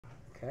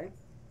Okay.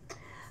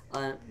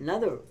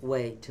 Another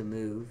way to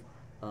move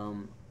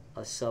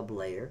a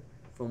sublayer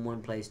from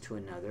one place to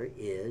another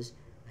is,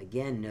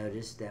 again,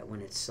 notice that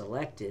when it's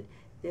selected,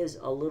 there's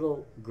a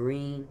little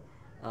green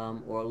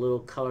or a little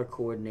color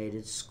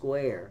coordinated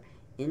square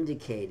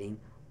indicating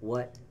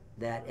what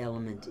that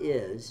element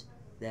is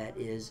that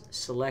is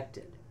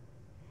selected.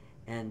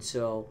 And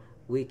so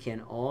we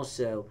can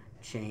also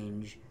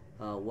change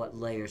what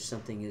layer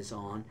something is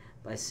on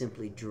by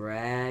simply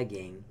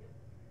dragging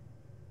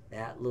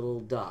that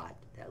little dot,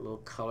 that little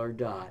color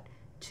dot,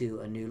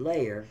 to a new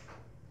layer,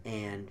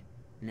 and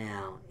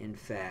now in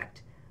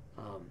fact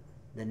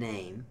the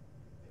name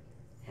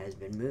has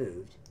been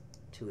moved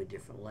to a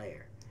different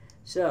layer.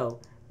 So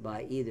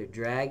by either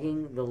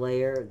dragging the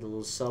layer, the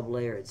little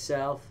sub-layer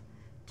itself,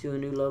 to a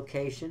new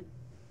location,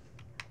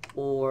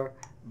 or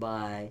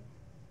by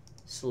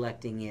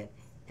selecting it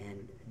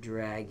and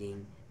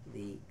dragging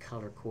the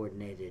color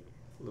coordinated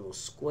little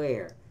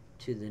square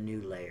to the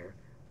new layer,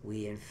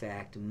 we in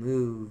fact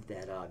move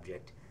that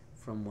object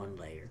from one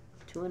layer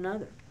to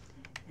another.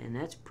 And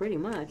that's pretty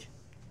much,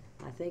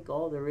 I think,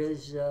 all there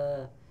is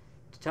to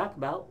talk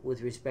about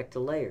with respect to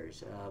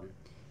layers.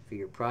 For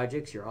your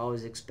projects, you're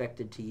always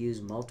expected to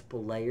use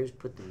multiple layers,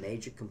 put the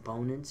major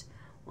components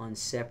on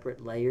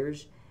separate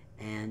layers,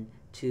 and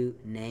to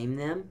name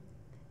them,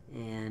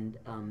 and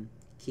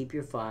keep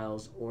your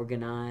files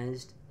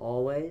organized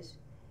always,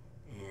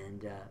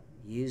 and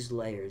use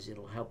layers.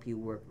 It'll help you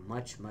work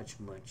much, much,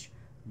 much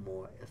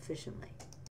more efficiently.